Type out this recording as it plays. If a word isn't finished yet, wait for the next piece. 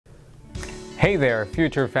Hey there,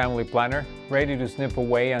 future family planner, ready to snip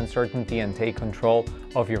away uncertainty and take control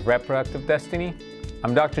of your reproductive destiny?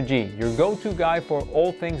 I'm Dr. G, your go-to guy for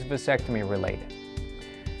all things vasectomy related.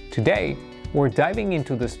 Today, we're diving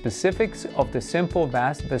into the specifics of the simple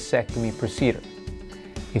vas vasectomy procedure.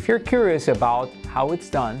 If you're curious about how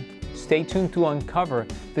it's done, stay tuned to uncover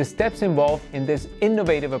the steps involved in this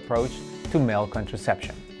innovative approach to male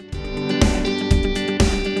contraception.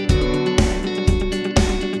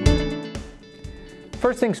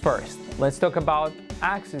 First things first, let's talk about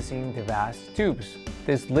accessing the vas tubes,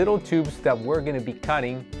 these little tubes that we're going to be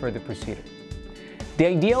cutting for the procedure. The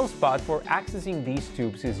ideal spot for accessing these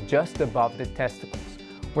tubes is just above the testicles,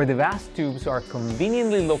 where the vas tubes are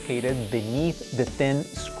conveniently located beneath the thin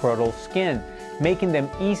scrotal skin, making them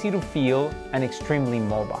easy to feel and extremely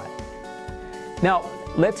mobile. Now,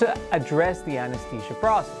 let's address the anesthesia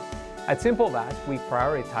process. At Simple Vas, we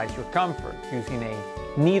prioritize your comfort. Using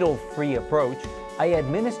a needle-free approach, I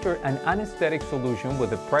administer an anesthetic solution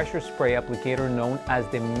with a pressure spray applicator known as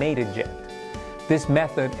the mated jet. This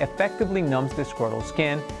method effectively numbs the scrotal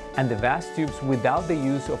skin and the vas tubes without the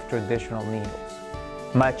use of traditional needles.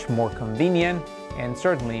 Much more convenient and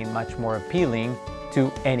certainly much more appealing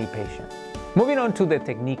to any patient. Moving on to the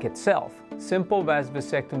technique itself, Simple Vas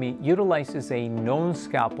Vasectomy utilizes a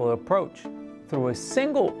non-scalpel approach. Through a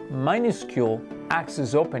single minuscule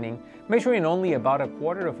access opening measuring only about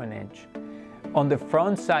 1/4 of an inch, on the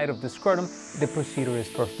front side of the scrotum, the procedure is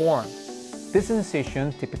performed. This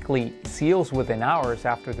incision typically seals within hours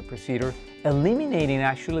after the procedure, eliminating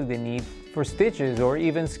actually the need for stitches or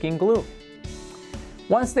even skin glue.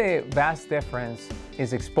 Once the vas deferens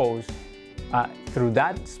is exposed through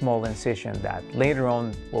that small incision that later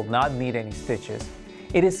on will not need any stitches,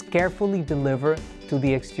 it is carefully delivered to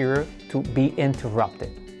the exterior to be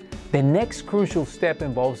interrupted. The next crucial step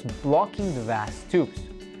involves blocking the vas tubes.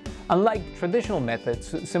 Unlike traditional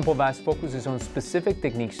methods, Simple Vas focuses on specific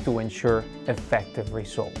techniques to ensure effective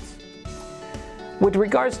results. With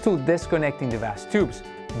regards to disconnecting the vas tubes,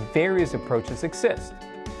 various approaches exist.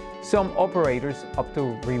 Some operators opt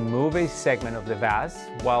to remove a segment of the vas,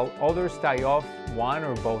 while others tie off one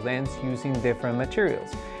or both ends using different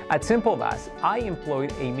materials. At Simple Vas, I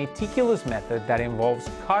employed a meticulous method that involves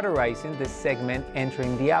cauterizing the segment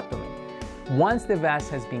entering the abdomen. Once the vas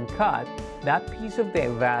has been cut, that piece of the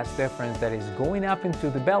vas deferens that is going up into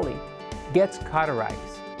the belly gets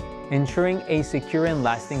cauterized, ensuring a secure and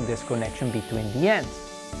lasting disconnection between the ends.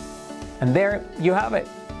 And there you have it.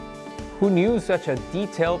 Who knew such a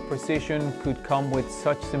detailed precision could come with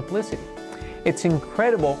such simplicity? It's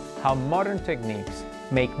incredible how modern techniques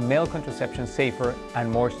make male contraception safer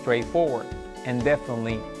and more straightforward, and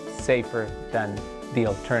definitely safer than the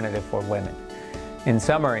alternative for women. In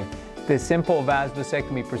summary, the Simple Vas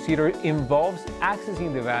Vasectomy procedure involves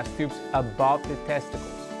accessing the vas tubes above the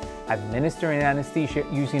testicles, administering anesthesia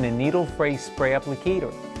using a needle-free spray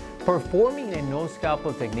applicator, performing a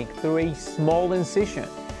no-scalpel technique through a small incision,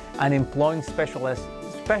 and employing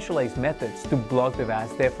specialized methods to block the vas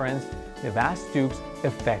deferens, the vas tubes,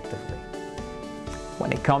 effectively.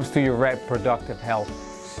 When it comes to your reproductive health,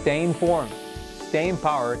 stay informed, stay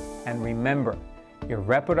empowered, and remember, your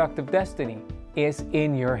reproductive destiny is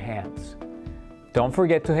in your hands. Don't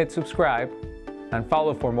forget to hit subscribe and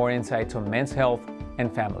follow for more insights on men's health and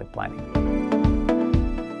family planning.